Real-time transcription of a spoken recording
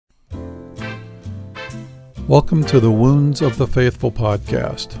Welcome to the Wounds of the Faithful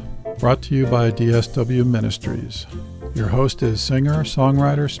podcast, brought to you by DSW Ministries. Your host is singer,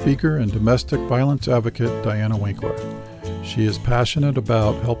 songwriter, speaker, and domestic violence advocate Diana Winkler. She is passionate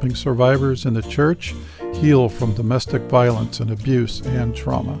about helping survivors in the church heal from domestic violence and abuse and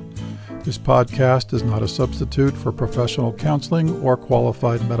trauma. This podcast is not a substitute for professional counseling or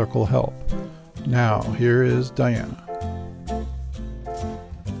qualified medical help. Now, here is Diana.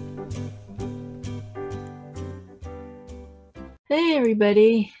 Hey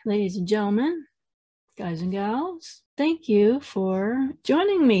everybody, ladies and gentlemen, guys and gals. Thank you for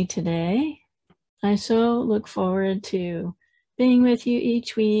joining me today. I so look forward to being with you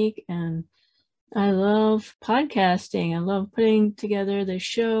each week, and I love podcasting. I love putting together the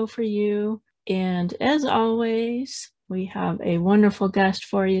show for you. And as always, we have a wonderful guest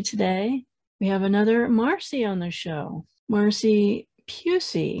for you today. We have another Marcy on the show, Marcy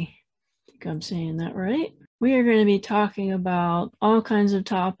Pusey. I think I'm saying that right. We are going to be talking about all kinds of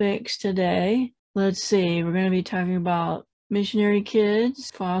topics today. Let's see, we're going to be talking about missionary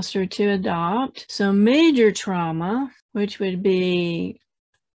kids, foster to adopt, some major trauma, which would be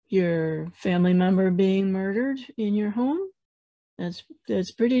your family member being murdered in your home.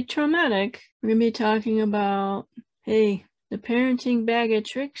 That's pretty traumatic. We're going to be talking about, the parenting bag of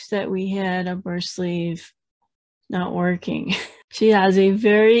tricks that we had up our sleeve not working. She has a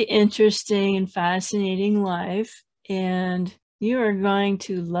very interesting and fascinating life, and you are going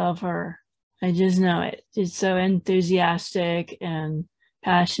to love her. I just know it. She's so enthusiastic and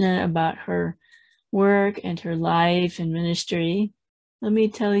passionate about her work and her life and ministry. Let me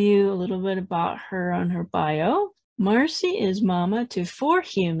tell you a little bit about her on her bio. Marcy is mama to 4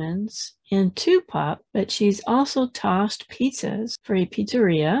 humans and 2 pup, but she's also tossed pizzas for a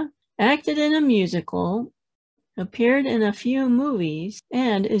pizzeria, acted in a musical, appeared in a few movies,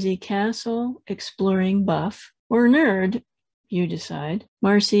 and is a castle exploring buff or nerd, you decide.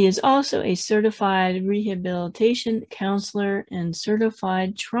 Marcy is also a certified rehabilitation counselor and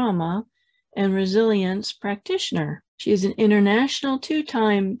certified trauma and resilience practitioner. She is an international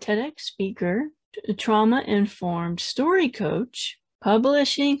 2-time TEDx speaker, a trauma-informed story coach,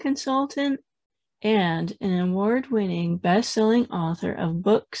 publishing consultant, and an award-winning best-selling author of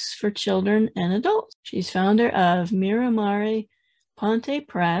books for children and adults. She's founder of Miramare Ponte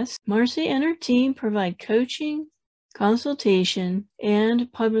Press. Marcy and her team provide coaching, consultation, and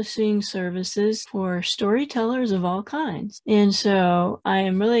publishing services for storytellers of all kinds. And so I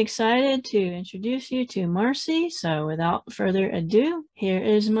am really excited to introduce you to Marcy. So without further ado, here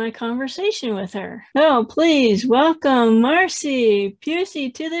is my conversation with her. Oh, please welcome Marcy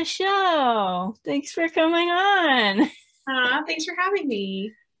Pusey to the show. Thanks for coming on. Thanks for having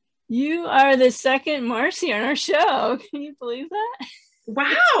me. You are the second Marcy on our show. Can you believe that?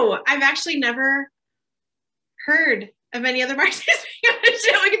 Wow. I've actually never heard of any other Marcy's on the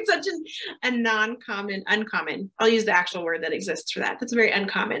show. Like, it's such a uncommon. I'll use the actual word that exists for that. That's a very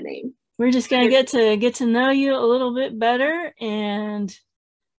uncommon name. We're just going to get to know you a little bit better. And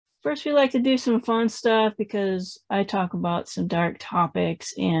first, we like to do some fun stuff because I talk about some dark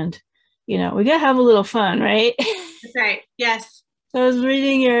topics, and, we got to have a little fun, right? That's right. Yes. So I was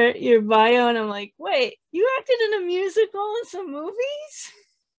reading your bio, and I'm like, wait, you acted in a musical and some movies?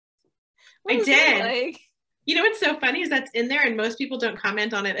 I did. You know what's so funny is that's in there, and most people don't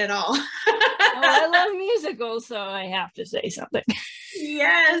comment on it at all. I love musicals, so I have to say something.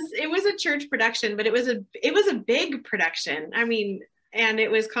 Yes, it was a church production, but it was a big production. I mean, and it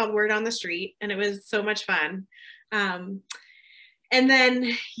was called Word on the Street, and it was so much fun. And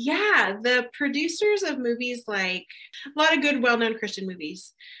then, the producers of movies, like a lot of good, well-known Christian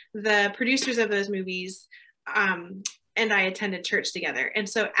movies, the producers of those movies, and I attended church together. And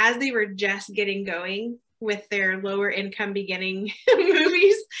so as they were just getting going with their lower income beginning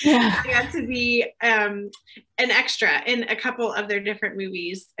movies, I got to be an extra in a couple of their different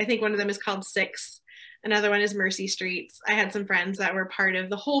movies. I think one of them is called 6. Another one is Mercy Streets. I had some friends that were part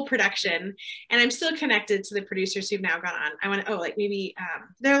of the whole production, and I'm still connected to the producers who've now gone on.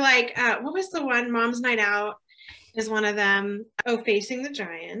 They're like, what was the one? Mom's Night Out is one of them. Facing the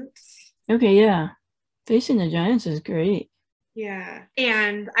Giants. Okay, yeah. Facing the Giants is great. Yeah.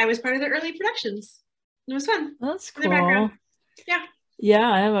 And I was part of the early productions. It was fun. That's cool. Yeah.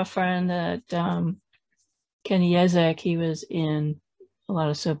 Yeah, I have a friend that Kenny Yezek. He was in a lot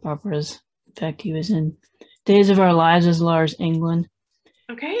of soap operas. In fact, he was in Days of Our Lives as Lars England.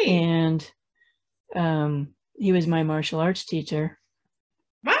 Okay. And he was my martial arts teacher.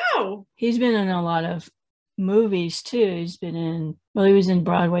 Wow. He's been in a lot of movies too. He's been in, well, he was in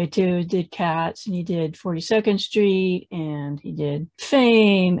Broadway too. He did Cats, and he did 42nd Street, and he did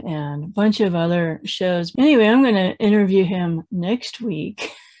Fame, and a bunch of other shows. Anyway, I'm going to interview him next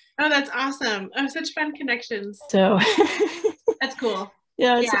week. Oh, that's awesome. Oh, such fun connections. So that's cool.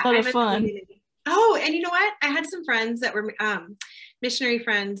 Yeah, it's a lot of fun. Oh, and you know what? I had some friends that were missionary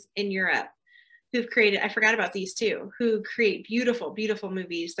friends in Europe who've created, I forgot about these too, who create beautiful, beautiful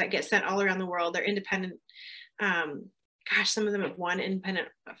movies that get sent all around the world. They're independent. Some of them have won independent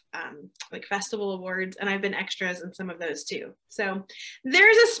like festival awards, and I've been extras in some of those too. So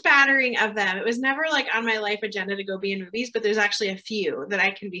there's a spattering of them. It was never like on my life agenda to go be in movies, but there's actually a few that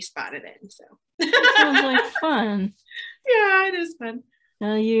I can be spotted in. So that sounds like fun. Yeah, it is fun.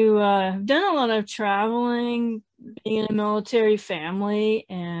 Now you have done a lot of traveling, being in a military family,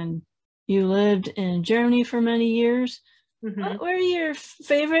 and you lived in Germany for many years. Mm-hmm. What were your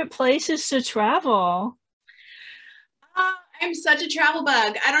favorite places to travel? I'm such a travel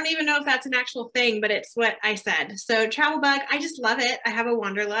bug. I don't even know if that's an actual thing, but it's what I said. So travel bug, I just love it. I have a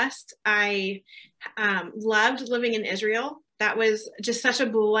wanderlust. I loved living in Israel. That was just such a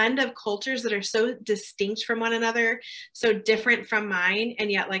blend of cultures that are so distinct from one another, so different from mine,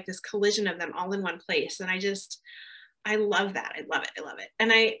 and yet like this collision of them all in one place. And I love that. I love it. I love it.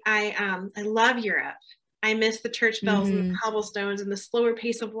 And I love Europe. I miss the church bells and the cobblestones and the slower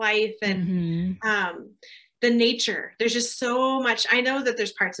pace of life and the nature. There's just so much. I know that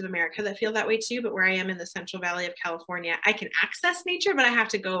there's parts of America that feel that way too, but where I am in the Central Valley of California, I can access nature, but I have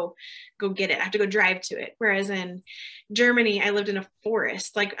to go get it. I have to go drive to it. Whereas in Germany, I lived in a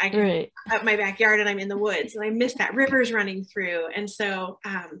forest. Like I can up my backyard and I'm in the woods, and I miss that. Rivers running through. And so,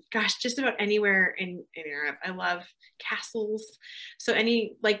 just about anywhere in Europe. I love castles. So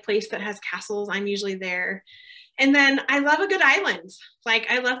any like place that has castles, I'm usually there. And then I love a good island. Like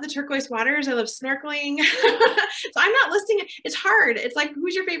I love the turquoise waters. I love snorkeling. So I'm not listing it. It's hard. It's like,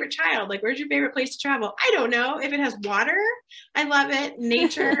 who's your favorite child? Like, where's your favorite place to travel? I don't know. If it has water, I love it.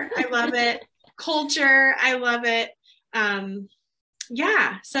 Nature, I love it. Culture, I love it. So,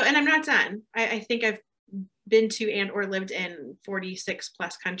 and I'm not done. I think I've been to and or lived in 46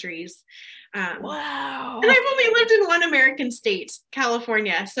 plus countries. Wow. And I've only lived in one American state,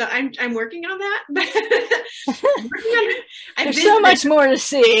 California. So I'm working on that. There's so much more to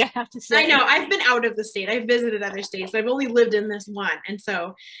see, I have to say. I know. I've been out of the state. I've visited other states. I've only lived in this one. And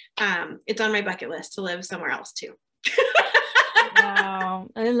so it's on my bucket list to live somewhere else too. Wow.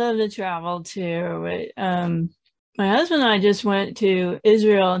 I love to travel too. My husband and I just went to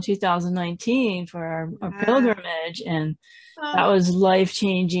Israel in 2019 for our pilgrimage, and that was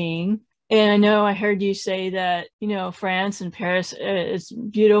life-changing. And I know I heard you say that, France and Paris, it's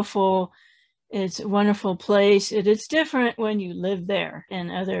beautiful. It's a wonderful place. It's different when you live there, and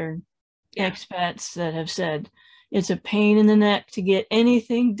other expats that have said it's a pain in the neck to get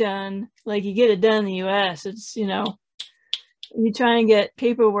anything done. Like you get it done in the US. It's, you try and get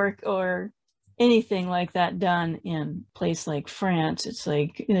paperwork or anything like that done in a place like France, it's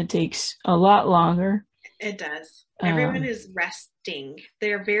like it takes a lot longer. It does. Everyone is resting.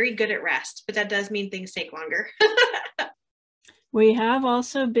 They're very good at rest, but that does mean things take longer. We have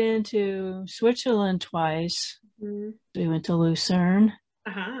also been to Switzerland twice. Mm-hmm. We went to Lucerne.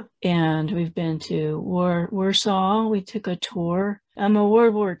 And we've been to Warsaw. We took a tour. I'm a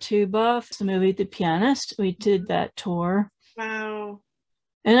World War II buff. The movie The Pianist, we did that tour. Wow.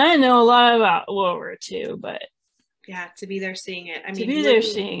 And I know a lot about World War II, but to be there seeing it. I mean, to be there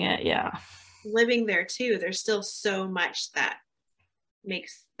seeing it, living there too, there's still so much that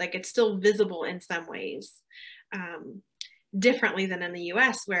makes, like, it's still visible in some ways, differently than in the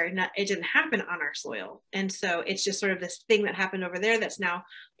US, where it didn't happen on our soil. And so it's just sort of this thing that happened over there that's now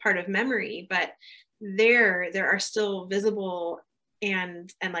part of memory. But there are still visible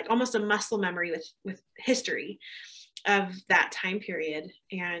and like almost a muscle memory with history of that time period.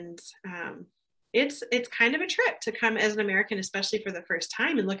 And it's kind of a trip to come as an American, especially for the first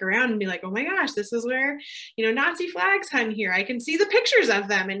time, and look around and be like, oh my gosh, this is where, Nazi flags hung here. I can see the pictures of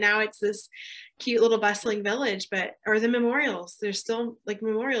them. And now it's this cute little bustling village, or the memorials. There's still like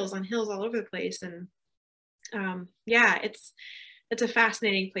memorials on hills all over the place. And it's a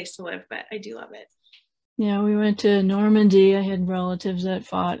fascinating place to live, but I do love it. Yeah, we went to Normandy. I had relatives that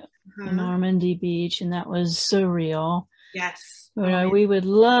fought on Normandy Beach, and that was surreal. Yes. But we would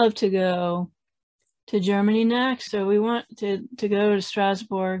love to go to Germany next. So we want to go to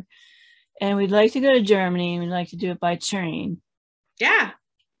Strasbourg, and we'd like to go to Germany, and we'd like to do it by train. Yeah.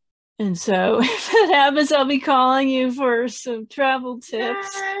 And so if that happens, I'll be calling you for some travel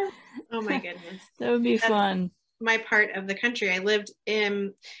tips. Yes. Oh my goodness. That would be fun. My part of the country. I lived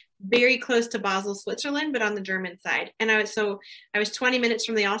in very close to Basel, Switzerland, but on the German side. And I was 20 minutes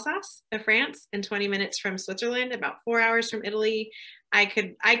from the Alsace of France and 20 minutes from Switzerland, about 4 hours from Italy. I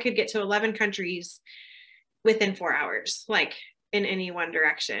could get to 11 countries within 4 hours, like in any one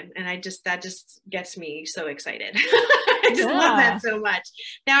direction. And that just gets me so excited. I just love that so much.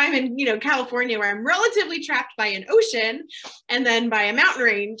 Now I'm in, California, where I'm relatively trapped by an ocean and then by a mountain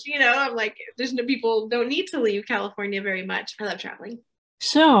range. I'm like, people don't need to leave California very much. I love traveling.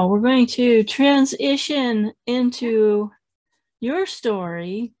 So we're going to transition into your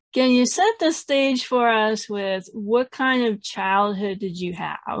story. Can you set the stage for us with what kind of childhood did you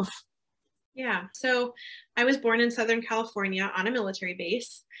have? Yeah, so I was born in Southern California on a military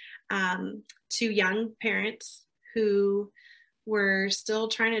base to young parents who were still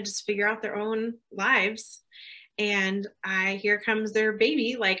trying to just figure out their own lives. And here comes their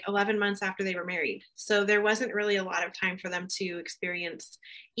baby, like 11 months after they were married. So there wasn't really a lot of time for them to experience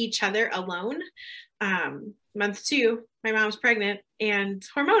each other alone. Month 2, my mom's pregnant and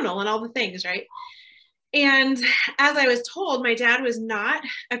hormonal and all the things, right? And as I was told, my dad was not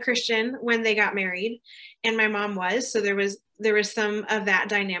a Christian when they got married, and my mom was. So there was some of that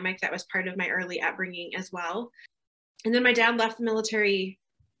dynamic that was part of my early upbringing as well. And then my dad left the military,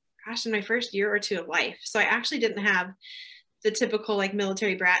 in my first year or 2 of life. So I actually didn't have the typical like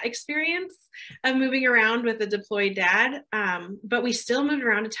military brat experience of moving around with a deployed dad. But we still moved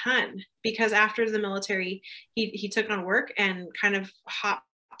around a ton because after the military, he took on work and kind of hopped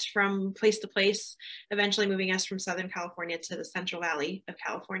from place to place, eventually moving us from Southern California to the Central Valley of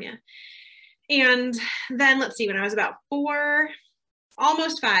California. And then let's see, when I was about 4,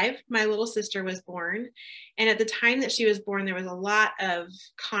 almost 5, my little sister was born. And at the time that she was born, there was a lot of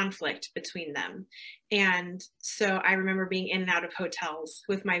conflict between them. And so I remember being in and out of hotels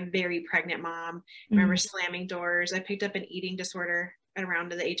with my very pregnant mom. I remember slamming doors. I picked up an eating disorder at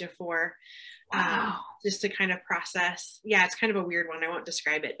around the age of 4. Wow. Just to kind of process. Yeah, it's kind of a weird one. I won't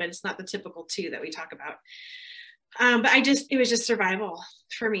describe it, but it's not the typical 2 that we talk about. But it was just survival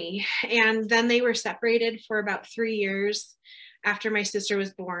for me. And then they were separated for about 3 years after my sister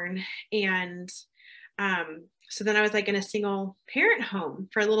was born. And so then I was like in a single parent home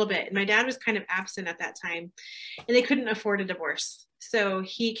for a little bit. And my dad was kind of absent at that time, and they couldn't afford a divorce. So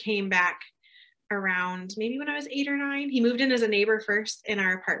he came back around maybe when I was 8 or 9. He moved in as a neighbor first in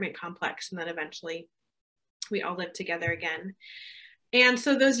our apartment complex, and then eventually we all lived together again. And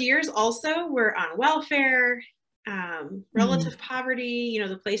so those years also were on welfare, relative poverty.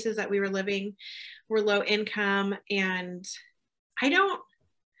 The places that we were living were low income, and I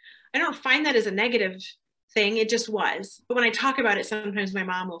don't find that as a negative thing. It just was. But when I talk about it, sometimes my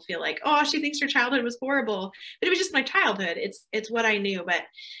mom will feel like, oh, she thinks her childhood was horrible, but it was just my childhood. It's what I knew. But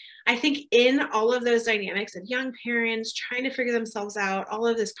I think in all of those dynamics of young parents trying to figure themselves out, all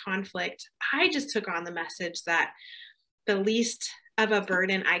of this conflict, I just took on the message that the least of a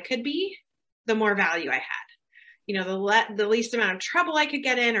burden I could be, the more value I had. The least amount of trouble I could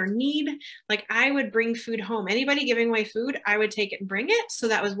get in or need, like I would bring food home. Anybody giving away food, I would take it and bring it. So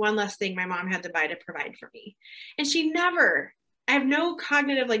that was one less thing my mom had to buy to provide for me. And I have no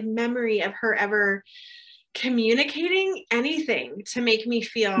cognitive memory of her ever communicating anything to make me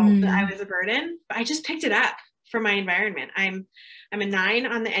feel that I was a burden. But I just picked it up from my environment. I'm a 9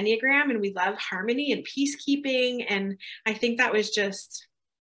 on the Enneagram, and we love harmony and peacekeeping. And I think that was just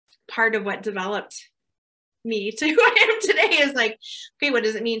part of what developed me to who I am today, is like, okay, what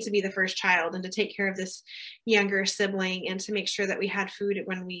does it mean to be the first child and to take care of this younger sibling and to make sure that we had food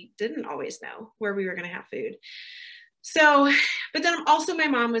when we didn't always know where we were going to have food. So, but then also my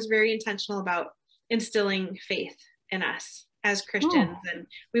mom was very intentional about instilling faith in us as Christians. And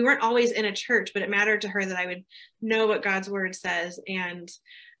we weren't always in a church, but it mattered to her that I would know what God's word says and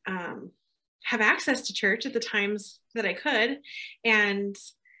have access to church at the times that I could. And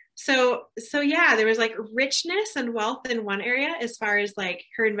so yeah, there was like richness and wealth in one area as far as like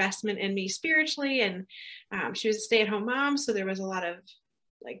her investment in me spiritually. And she was a stay-at-home mom. So there was a lot of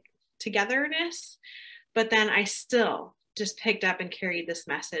like togetherness, but then I still just picked up and carried this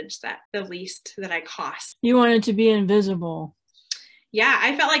message that the least that I cost. You wanted to be invisible. Yeah,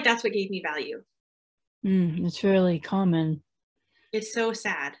 I felt like that's what gave me value. It's really common. It's so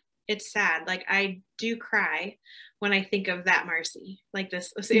sad. It's sad. Like I do cry when I think of that Marcy, like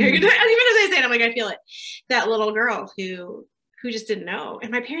this. Even as I say it, I'm like, I feel it. That little girl who just didn't know.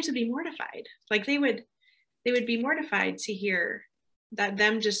 And my parents would be mortified. Like they would be mortified to hear that,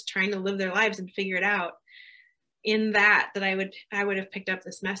 them just trying to live their lives and figure it out. In that I would have picked up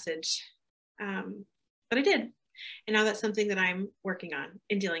this message. But I did. And now that's something that I'm working on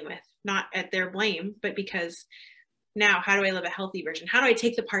and dealing with, not at their blame, but because now how do I live a healthy version? How do I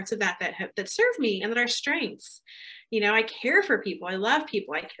take the parts of that serve me and that are strengths? I care for people. I love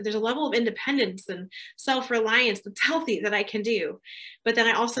people. There's a level of independence and self-reliance that's healthy that I can do. But then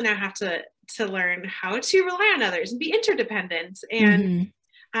I also now have to learn how to rely on others and be interdependent and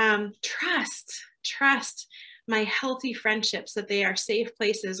trust my healthy friendships, that they are safe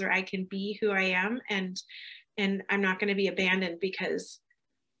places where I can be who I am, and I'm not going to be abandoned because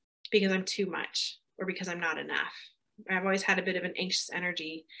I'm too much or because I'm not enough. I've always had a bit of an anxious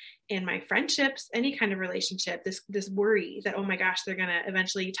energy in my friendships, any kind of relationship, this worry that, oh my gosh, they're going to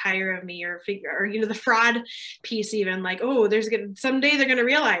eventually tire of me, or the fraud piece, even like, oh, someday they're going to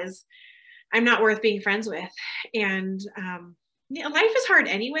realize I'm not worth being friends with. And, life is hard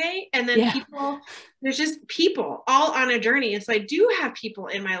anyway. And then there's just people all on a journey. And so I do have people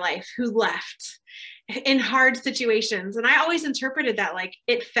in my life who left in hard situations. And I always interpreted that like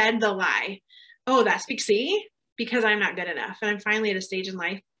it fed the lie. Oh, that's because I'm not good enough. And I'm finally at a stage in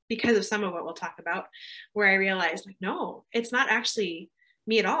life, because of some of what we'll talk about, where I realized like, no, it's not actually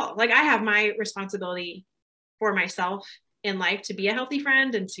me at all. Like I have my responsibility for myself in life to be a healthy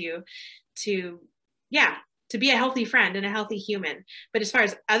friend and to be a healthy friend and a healthy human. But as far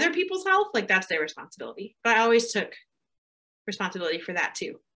as other people's health, like that's their responsibility. But I always took responsibility for that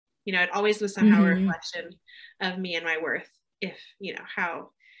too. It always was somehow a reflection of me and my worth, if,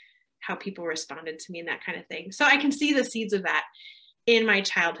 how people responded to me and that kind of thing. So I can see the seeds of that in my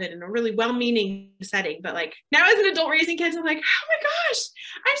childhood in a really well-meaning setting. But like now as an adult raising kids, I'm like, oh my gosh,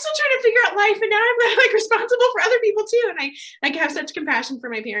 I'm still trying to figure out life. And now I'm like responsible for other people too. And I like have such compassion for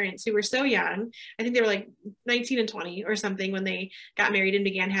my parents who were so young. I think they were like 19 and 20 or something when they got married and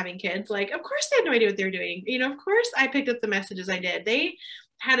began having kids. Like, of course they had no idea what they were doing. Of course I picked up the messages I did. They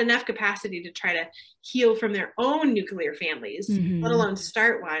had enough capacity to try to heal from their own nuclear families, let alone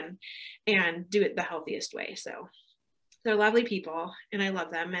start one and do it the healthiest way. So they're lovely people and I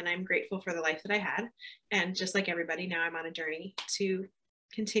love them, and I'm grateful for the life that I had. And just like everybody, now I'm on a journey to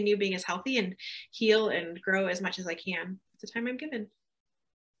continue being as healthy and heal and grow as much as I can at the time I'm given.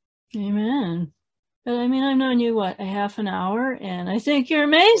 Amen. But I mean, I've known you, a half an hour, and I think you're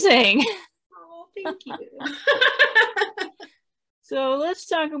amazing. Oh, thank you. So let's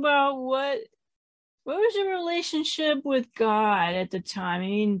talk about what was your relationship with God at the time? I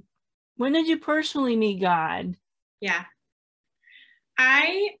mean, when did you personally meet God? Yeah.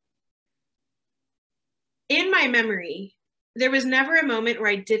 In my memory, there was never a moment where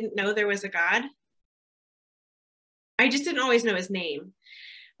I didn't know there was a God. I just didn't always know his name.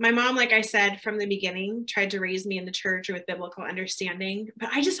 My mom, like I said, from the beginning, tried to raise me in the church or with biblical understanding, but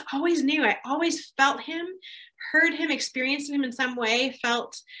I just always knew. I always felt him, heard him, experienced him in some way,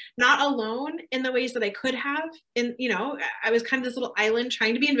 felt not alone in the ways that I could have. And, I was kind of this little island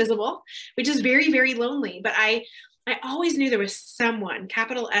trying to be invisible, which is very, very lonely. But I always knew there was someone,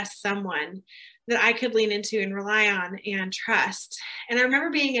 capital S, someone that I could lean into and rely on and trust. And I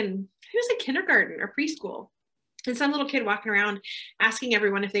remember being it was like kindergarten or preschool, and some little kid walking around asking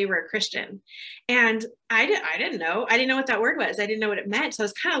everyone if they were a Christian. And I didn't know. I didn't know what that word was. I didn't know what it meant. So I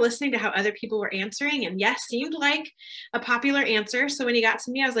was kind of listening to how other people were answering, and yes, seemed like a popular answer. So when he got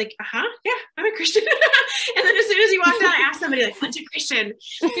to me, I was like, yeah, I'm a Christian. And then as soon as he walked out, I asked somebody like, what's a Christian?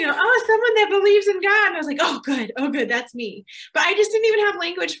 Oh, someone that believes in God. And I was like, oh, good. That's me. But I just didn't even have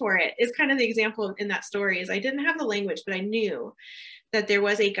language for it. Is kind of the example in that story. Is I didn't have the language, but I knew that there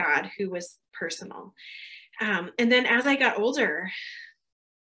was a God who was personal. And then as I got older,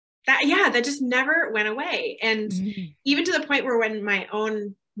 that just never went away. And even to the point where when my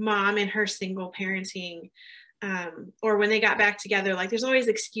own mom and her single parenting, or when they got back together, like there's always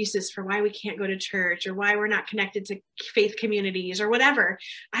excuses for why we can't go to church or why we're not connected to faith communities or whatever.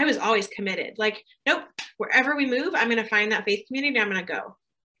 I was always committed. Like, nope, wherever we move, I'm going to find that faith community. I'm going to go.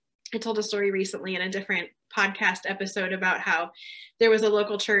 I told a story recently in a different podcast episode about how there was a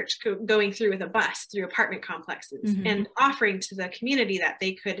local church going through with a bus through apartment complexes and offering to the community that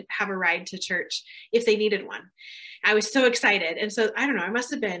they could have a ride to church if they needed one. I was so excited. And so, I don't know, I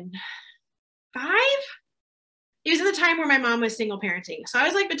must have been 5. It was at the time where my mom was single parenting. So I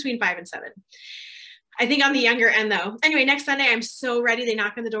was like between 5 and 7. I think on the younger end though. Anyway, next Sunday, I'm so ready. They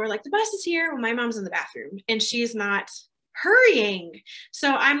knock on the door like, the bus is here. Well, my mom's in the bathroom and she's not hurrying.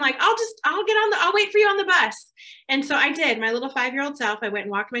 So I'm like, I'll wait for you on the bus. And so I did. My little 5-year-old self, I went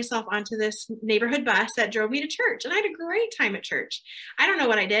and walked myself onto this neighborhood bus that drove me to church. And I had a great time at church. I don't know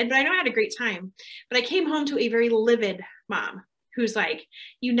what I did, but I know I had a great time. But I came home to a very livid mom who's like,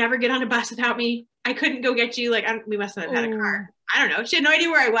 you never get on a bus without me. I couldn't go get you. Like, we must have had a car. I don't know. She had no idea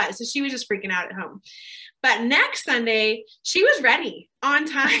where I was. So she was just freaking out at home. But next Sunday, she was ready on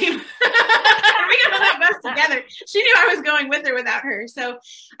time. We got on that bus together. She knew I was going with or without her. So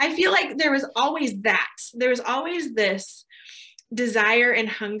I feel like there was always that. There was always this desire and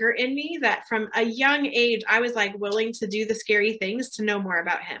hunger in me that from a young age, I was like willing to do the scary things to know more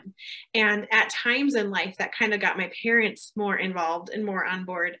about him. And at times in life, that kind of got my parents more involved and more on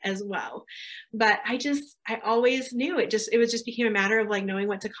board as well. But I always knew it just became a matter of like knowing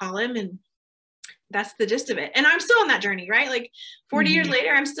what to call him. And that's the gist of it. And I'm still on that journey, right? Like 40 years later,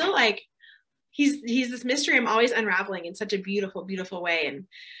 I'm still like, he's this mystery I'm always unraveling in such a beautiful, beautiful way. And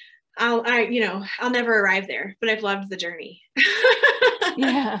I'll never arrive there, but I've loved the journey.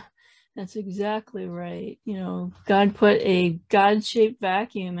 Yeah, that's exactly right. God put a God-shaped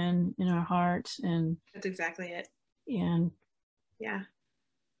vacuum in our hearts, and that's exactly it. And yeah,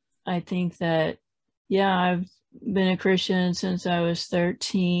 I think that, I've been a Christian since I was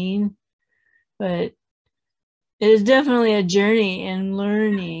 13, but it is definitely a journey in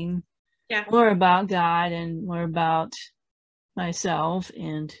learning more about God and more about myself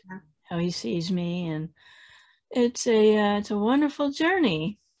and how he sees me, and it's a wonderful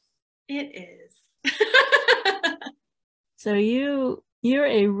journey. It is. So you're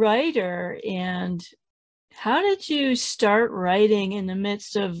a writer, and how did you start writing in the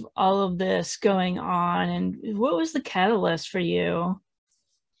midst of all of this going on, and what was the catalyst for you?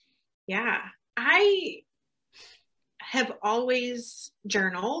 I have always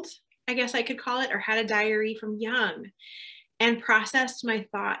journaled, I guess I could call it, or had a diary from young, and processed my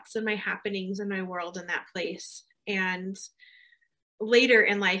thoughts and my happenings in my world in that place. And later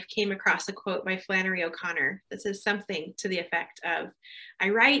in life came across a quote by Flannery O'Connor that says something to the effect of, I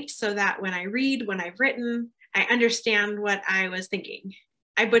write so that when I read, when I've written, I understand what I was thinking.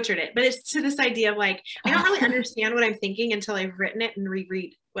 I butchered it, but it's to this idea of like, I don't really understand what I'm thinking until I've written it and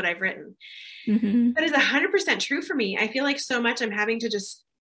reread what I've written. That is 100% true for me. I feel like so much I'm having to just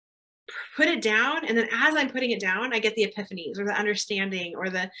put it down, and then as I'm putting it down, I get the epiphanies or the understanding or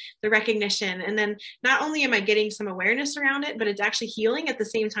the recognition, and then not only am I getting some awareness around it, but it's actually healing at the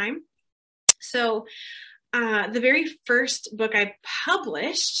same time. So the very first book I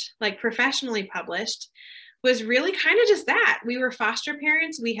published, like professionally published, was really kind of just that. We were foster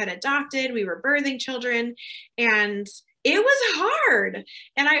parents, we had adopted, we were birthing children, and it was hard.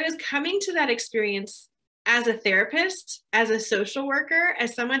 And I was coming to that experience as a therapist, as a social worker,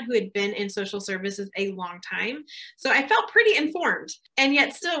 as someone who had been in social services a long time. So I felt pretty informed. And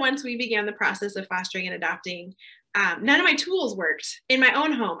yet still, once we began the process of fostering and adopting, none of my tools worked in my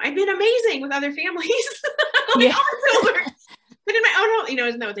own home. I've been amazing with other families. All my tools worked. But in my own home,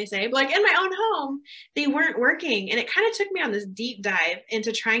 isn't that what they say? But like in my own home, they weren't working. And it kind of took me on this deep dive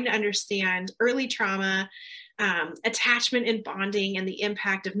into trying to understand early trauma, attachment and bonding, and the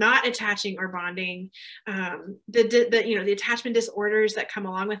impact of not attaching or bonding, the attachment disorders that come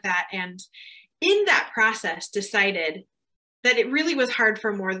along with that. And in that process, decided that it really was hard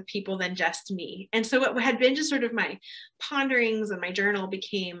for more people than just me. And so what had been just sort of my ponderings and my journal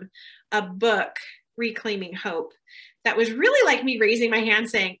became a book, Reclaiming Hope, that was really like me raising my hand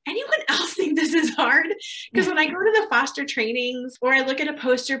saying, anyone else think this is hard? Because when I go to the foster trainings or I look at a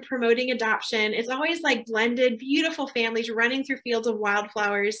poster promoting adoption, it's always like blended, beautiful families running through fields of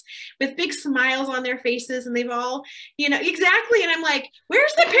wildflowers with big smiles on their faces. And they've all, exactly. And I'm like,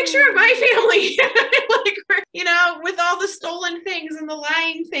 where's the picture of my family? With all the stolen things and the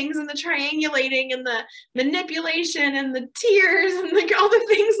lying things and the triangulating and the manipulation and the tears and all the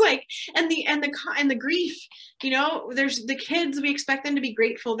things and the grief. There's the kids, we expect them to be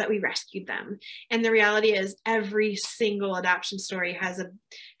grateful that we rescued them. And the reality is every single adoption story has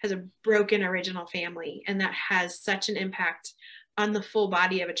a broken original family. And that has such an impact on the full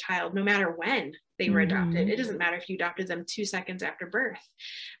body of a child, no matter when they were adopted. It doesn't matter if you adopted them 2 seconds after birth.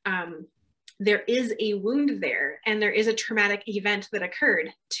 There is a wound there, and there is a traumatic event that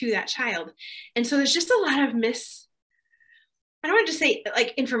occurred to that child. And so there's just a lot of I don't want to just say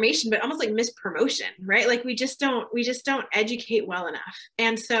like information, but almost like mispromotion, right? Like we just don't educate well enough.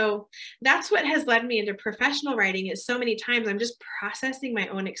 And so that's what has led me into professional writing, is so many times I'm just processing my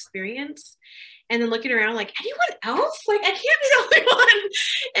own experience and then looking around like, anyone else? Like, I can't be the only one.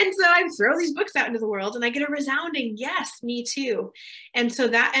 And so I throw these books out into the world and I get a resounding, yes, me too. And so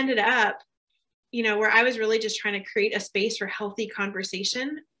that ended up, where I was really just trying to create a space for healthy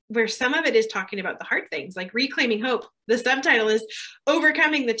conversation, where some of it is talking about the hard things, like Reclaiming Hope. The subtitle is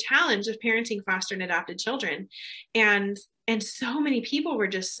Overcoming the Challenge of Parenting Foster and Adopted Children. And so many people were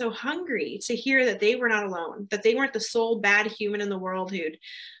just so hungry to hear that they were not alone, that they weren't the sole bad human in the world who'd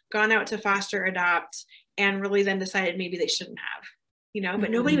gone out to foster, adopt, and really then decided maybe they shouldn't have.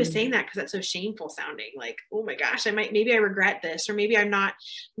 but nobody was saying that because that's so shameful sounding. Like, oh my gosh, maybe I regret this, or maybe I'm not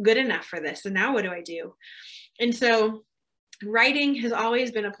good enough for this. And now what do I do? And so writing has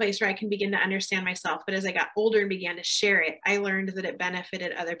always been a place where I can begin to understand myself. But as I got older and began to share it, I learned that it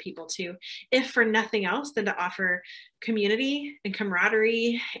benefited other people too, if for nothing else than to offer community and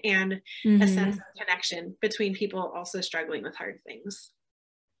camaraderie and a sense of connection between people also struggling with hard things.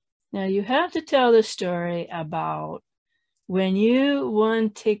 Now you have to tell the story about when you won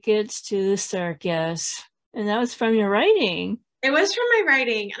tickets to the circus, and that was from your writing. It was from my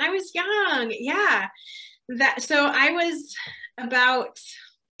writing, and I was young. Yeah. So I was about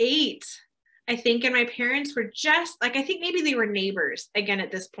 8, I think, and my parents were just like, I think maybe they were neighbors again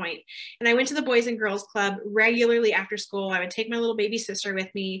at this point. And I went to the Boys and Girls Club regularly after school. I would take my little baby sister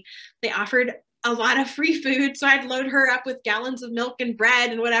with me. They offered a lot of free food, so I'd load her up with gallons of milk and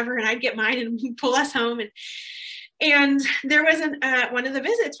bread and whatever, and I'd get mine and pull us home. And there was one of the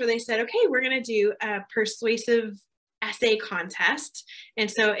visits where they said, okay, we're going to do a persuasive essay contest. And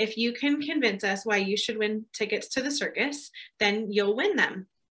so if you can convince us why you should win tickets to the circus, then you'll win them.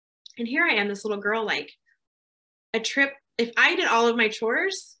 And here I am, this little girl, like, a trip. If I did all of my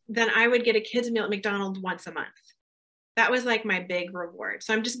chores, then I would get a kids meal at McDonald's once a month. That was like my big reward.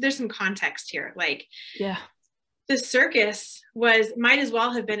 So there's some context here. Like, yeah, the circus might as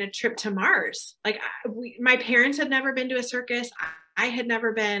well have been a trip to Mars. Like, my parents had never been to a circus. I had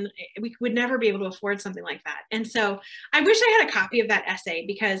never been. We would never be able to afford something like that. And so I wish I had a copy of that essay,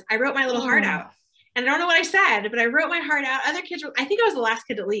 because I wrote my little heart out. And I don't know what I said, but I wrote my heart out. Other kids I think I was the last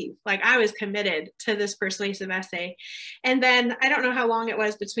kid to leave. Like, I was committed to this persuasive essay. And then I don't know how long it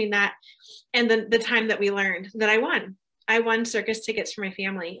was between that and the time that we learned that I won. I won circus tickets for my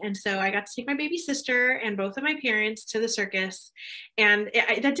family. And so I got to take my baby sister and both of my parents to the circus. And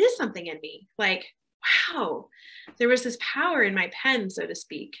that did something in me. Like, wow, there was this power in my pen, so to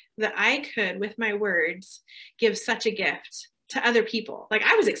speak, that I could, with my words, give such a gift to other people. Like,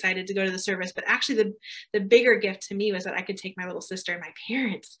 I was excited to go to the service, but actually the bigger gift to me was that I could take my little sister and my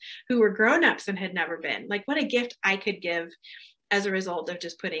parents, who were grown-ups and had never been. Like, what a gift I could give as a result of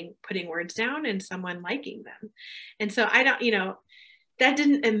just putting words down and someone liking them. And so I don't, that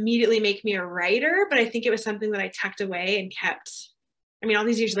didn't immediately make me a writer, but I think it was something that I tucked away and kept. I mean, all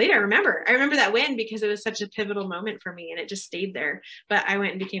these years later, I remember that win, because it was such a pivotal moment for me, and it just stayed there. But I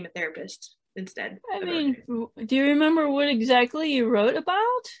went and became a therapist instead. I mean, do you remember what exactly you wrote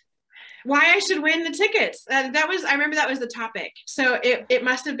about? Why I should win the tickets. I remember that was the topic. So it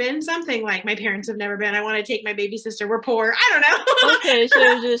must have been something like, my parents have never been. I want to take my baby sister. We're poor. I don't know. Okay,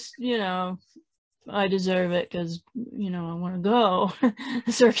 so just, I deserve it because, I want to go.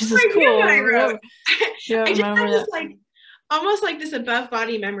 The circus is cool. I wrote. Yeah, I just have this, like, almost like this above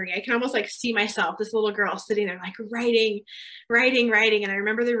body memory. I can almost like see myself, this little girl sitting there, like, writing. And I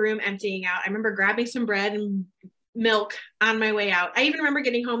remember the room emptying out. I remember grabbing some bread and milk on my way out. I even remember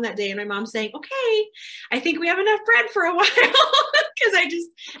getting home that day and my mom saying, okay, I think we have enough bread for a while. Because I just,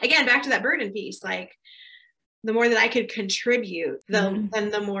 again, back to that burden piece, like, the more that I could contribute, then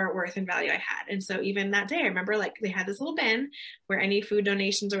the more worth and value I had. And so even that day, I remember, like, they had this little bin where any food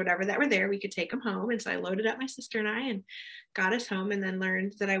donations or whatever that were there, we could take them home. And so I loaded up my sister and I and got us home, and then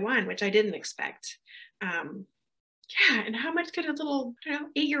learned that I won, which I didn't expect. And how much could a little,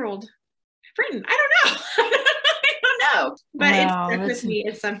 8-year-old have written? I don't know. No, but wow, it stuck with me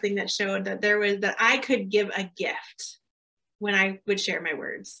as something that showed that I could give a gift when I would share my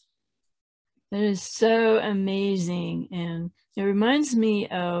words. That is so amazing. And it reminds me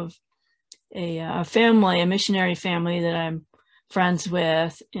of a missionary family that I'm friends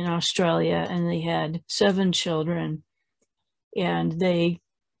with in Australia, and they had 7 children, and they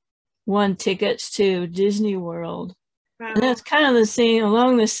won tickets to Disney World. Wow. And that's kind of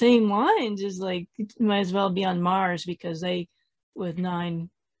along the same lines as, like, you might as well be on Mars, because with 9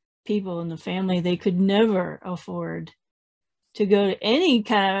 people in the family, they could never afford to go to any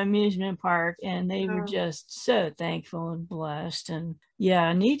kind of amusement park, and they were just so thankful and blessed. And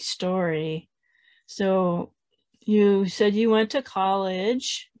yeah, neat story. So you said you went to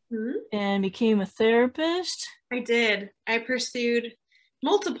college and became a therapist? I did. I pursued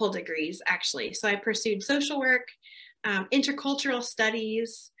multiple degrees, actually. So I pursued social work, intercultural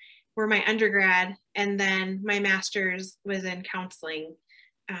studies were my undergrad, and then my master's was in counseling.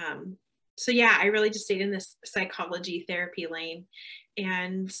 So yeah, I really just stayed in this psychology therapy lane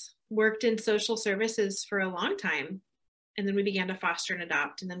and worked in social services for a long time. And then we began to foster and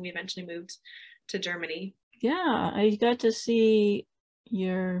adopt, and then we eventually moved to Germany. Yeah, I got to see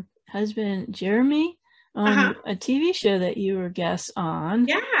your husband, Jeremy, on a TV show that you were guests on.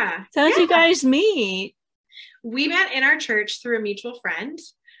 Yeah. So how'd you guys meet? we met in our church through a mutual friend.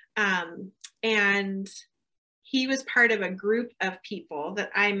 And he was part of a group of people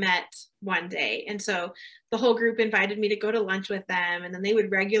that I met one day. And so the whole group invited me to go to lunch with them. And then they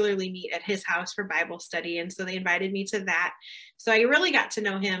would regularly meet at his house for Bible study. And so they invited me to that. So I really got to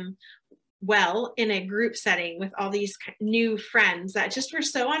know him well in a group setting with all these new friends that just were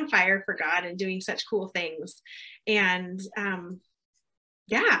so on fire for God and doing such cool things. And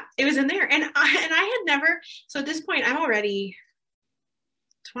yeah, it was in there. And I had never, so at this point, I'm already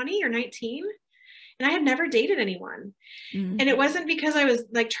 20 or 19. And I had never dated anyone. Mm-hmm. And it wasn't because I was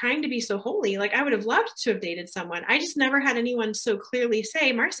like trying to be so holy. Like I would have loved to have dated someone. I just never had anyone so clearly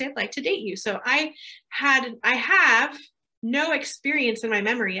say, Marcy, I'd like to date you. So I have no experience in my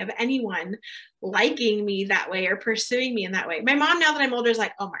memory of anyone liking me that way or pursuing me in that way. My mom, now that I'm older, is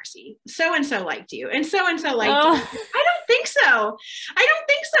like, oh, Marcy, so-and-so liked you. And so-and-so liked you. I don't think so.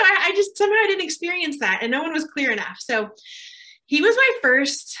 I just somehow didn't experience that. And no one was clear enough. So he was my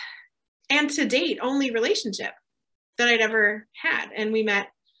first and to date only relationship that I'd ever had. And we met,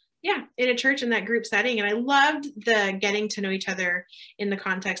 in a church in that group setting. And I loved the getting to know each other in the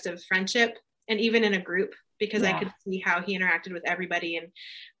context of friendship and even in a group, because I could see how he interacted with everybody. And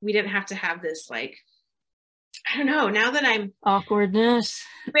we didn't have to have this, like, I don't know, now that I'm awkwardness.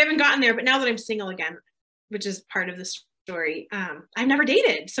 We haven't gotten there, but now that I'm single again, which is part of the story, I've never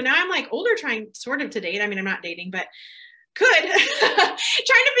dated. So now I'm like older, trying sort of to date. I mean, I'm not dating, but could trying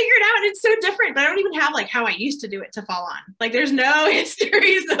to figure it out. And it's so different, but I don't even have like how I used to do it to fall on. Like there's no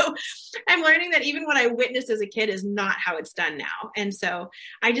history. So I'm learning that even what I witnessed as a kid is not how it's done now. And so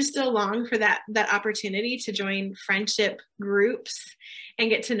I just still long for that opportunity to join friendship groups and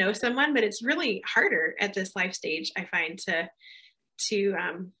get to know someone. But it's really harder at this life stage, I find, to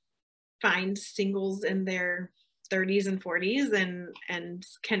find singles in their 30s and 40s and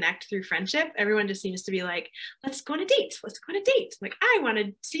connect through friendship. Everyone just seems to be like, let's go on a date. Like, I want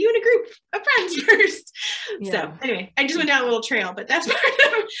to see you in a group of friends first. Yeah. So anyway, I just went down a little trail, but that's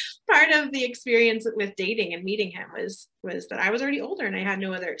part of the experience with dating and meeting him was that I was already older and I had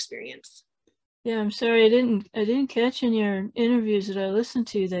no other experience. Yeah, I'm sorry. I didn't catch in your interviews that I listened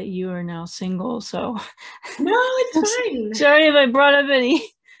to that you are now single. So no, it's fine. Sorry if I brought up any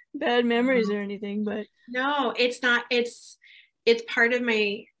bad memories or anything, but no, it's not. It's part of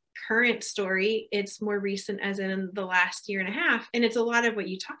my current story. It's more recent, as in the last year and a half. And it's a lot of what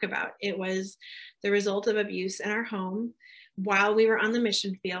you talk about. It was the result of abuse in our home while we were on the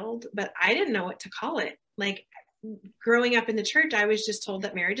mission field, but I didn't know what to call it. Like growing up in the church, I was just told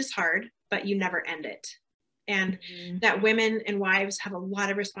that marriage is hard, but you never end it. And that women and wives have a lot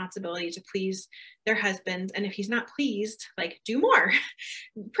of responsibility to please their husbands. And if he's not pleased, like do more,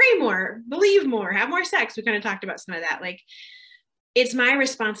 pray more, believe more, have more sex. We kind of talked about some of that. Like it's my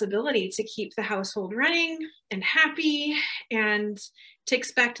responsibility to keep the household running and happy and to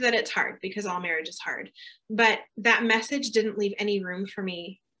expect that it's hard because all marriage is hard. But that message didn't leave any room for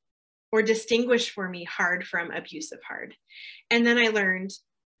me or distinguish for me hard from abusive hard. And then I learned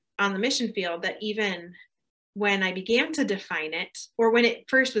on the mission field that even when I began to define it, or when it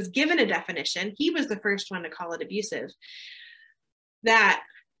first was given a definition, he was the first one to call it abusive, that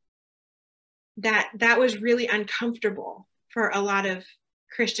was really uncomfortable for a lot of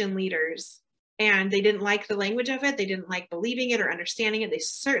Christian leaders. And they didn't like the language of it. They didn't like believing it or understanding it. They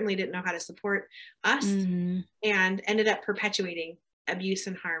certainly didn't know how to support us and ended up perpetuating abuse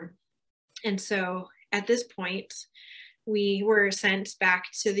and harm. And so at this point, we were sent back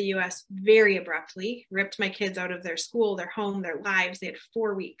to the US very abruptly, ripped my kids out of their school, their home, their lives. They had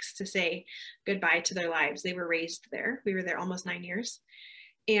 4 weeks to say goodbye to their lives. They were raised there. We were there almost 9 years,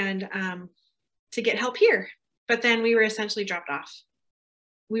 and to get help here. But then we were essentially dropped off.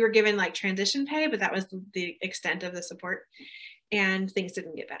 We were given like transition pay, but that was the extent of the support, and things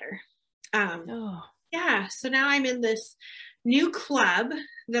didn't get better. Yeah. So now I'm in this new club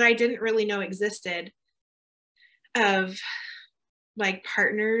that I didn't really know existed, of like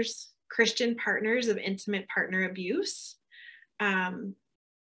partners, Christian partners of intimate partner abuse.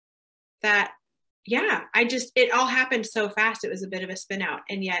 It all happened so fast. It was a bit of a spin out.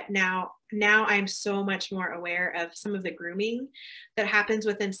 And yet now I'm so much more aware of some of the grooming that happens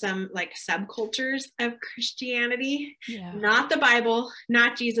within some like subcultures of Christianity, not the Bible,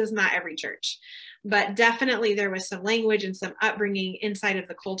 not Jesus, not every church, but definitely there was some language and some upbringing inside of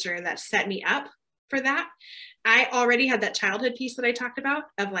the culture that set me up for that. I already had that childhood piece that I talked about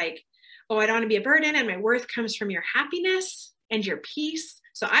of like, oh, I don't want to be a burden and my worth comes from your happiness and your peace.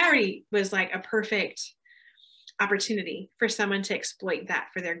 So I already was like a perfect opportunity for someone to exploit that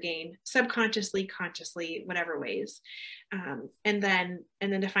for their gain, subconsciously, consciously, whatever ways. And then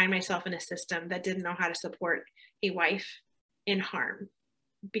to find myself in a system that didn't know how to support a wife in harm,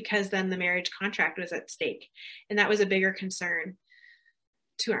 because then the marriage contract was at stake. And that was a bigger concern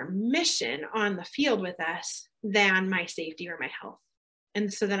to our mission on the field with us than my safety or my health.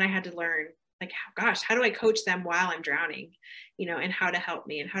 And so then I had to learn, like, gosh, how do I coach them while I'm drowning, and how to help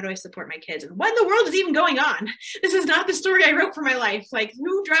me, and how do I support my kids, and what in the world is even going on? This is not the story I wrote for my life. Like,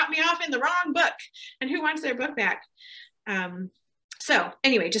 who dropped me off in the wrong book, and who wants their book back? So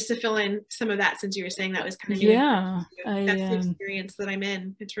anyway, just to fill in some of that, since you were saying that was kind of new. Yeah, that's the experience that I'm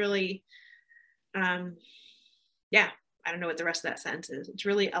in. It's really, I don't know what the rest of that sentence is. It's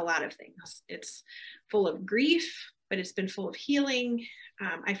really a lot of things. It's full of grief, but it's been full of healing.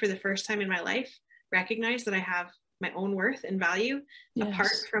 I, for the first time in my life, recognize that I have my own worth and value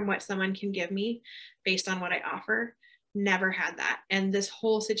apart from what someone can give me based on what I offer. Never had that. And this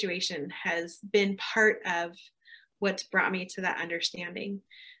whole situation has been part of what's brought me to that understanding.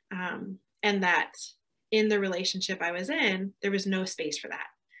 And that in the relationship I was in, there was no space for that,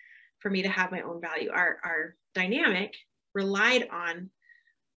 for me to have my own value. Our dynamic relied on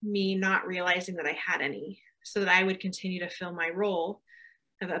me not realizing that I had any, so that I would continue to fill my role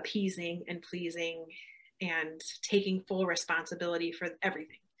of appeasing and pleasing and taking full responsibility for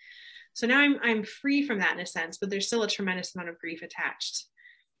everything. So now I'm free from that in a sense, but there's still a tremendous amount of grief attached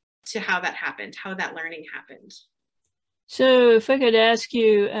to how that happened, how that learning happened. So if I could ask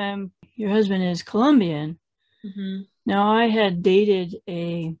you, your husband is Colombian. Mm-hmm. Now, I had dated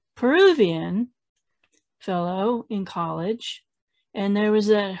a Peruvian fellow in college, and there was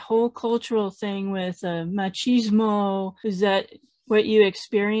that whole cultural thing with machismo. Is that what you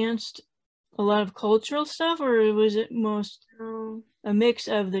experienced? A lot of cultural stuff, or was it most a mix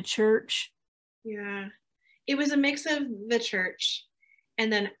of the church? Yeah, it was a mix of the church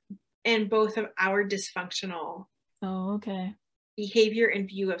and both of our dysfunctional behavior and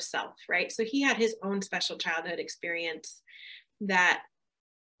view of self, right? So he had his own special childhood experience that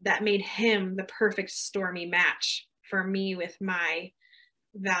made him the perfect stormy match for me with my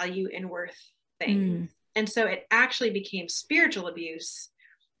value and worth thing. And so it actually became spiritual abuse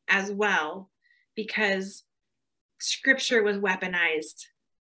as well, because scripture was weaponized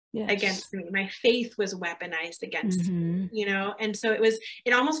against me. My faith was weaponized against me, and so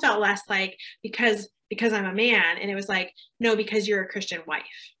it almost felt less like because I'm a man, and it was like, no, because you're a Christian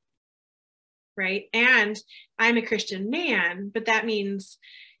wife, right? And I'm a Christian man, but that means,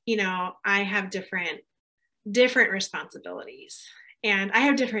 I have different responsibilities, and I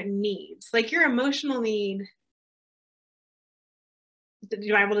have different needs. Like, your emotional need,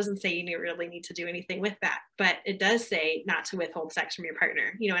 the Bible doesn't say you really need to do anything with that, but it does say not to withhold sex from your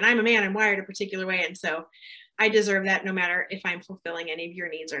partner, and I'm a man, I'm wired a particular way. And so I deserve that no matter if I'm fulfilling any of your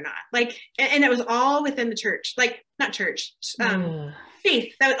needs or not. Like, and it was all within the church, like not church,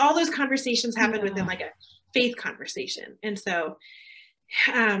 faith, that all those conversations happened within like a faith conversation. And so,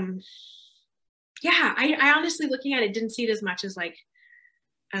 I honestly, looking at it, didn't see it as much as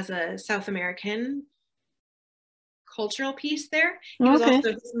as a South American cultural piece there. He was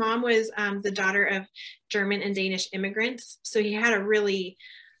also, his mom was the daughter of German and Danish immigrants. So he had a really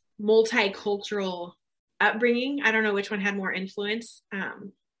multicultural upbringing. I don't know which one had more influence,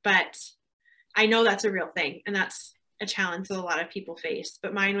 but I know that's a real thing, and that's a challenge that a lot of people face.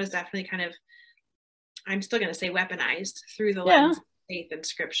 But mine was definitely kind of, I'm still going to say, weaponized through the lens of faith and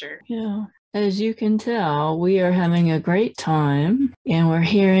scripture. Yeah. As you can tell, we are having a great time, and we're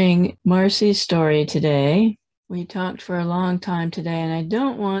hearing Marcy's story today. We talked for a long time today, and I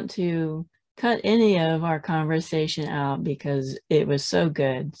don't want to cut any of our conversation out because it was so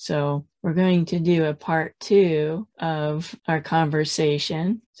good. So we're going to do a part 2 of our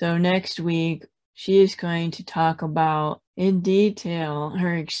conversation. So next week, she is going to talk about in detail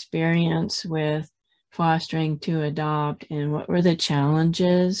her experience with fostering to adopt and what were the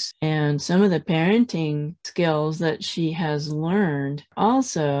challenges and some of the parenting skills that she has learned.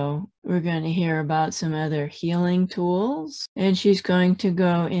 Also, we're going to hear about some other healing tools, and she's going to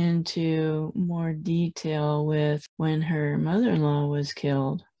go into more detail with when her mother-in-law was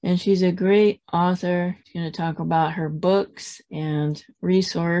killed. And she's a great author. She's going to talk about her books and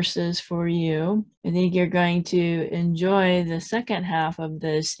resources for you. I think you're going to enjoy the second half of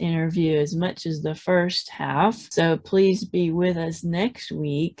this interview as much as the first half. So please be with us next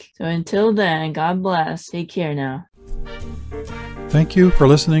week. So until then, God bless. Take care now. Thank you for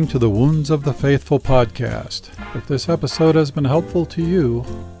listening to the Wounds of the Faithful podcast. If this episode has been helpful to you,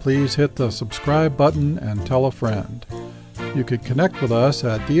 please hit the subscribe button and tell a friend. You can connect with us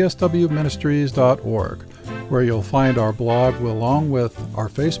at dswministries.org. where you'll find our blog along with our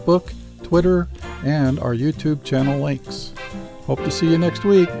Facebook, Twitter, and our YouTube channel links. Hope to see you next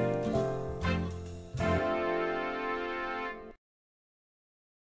week.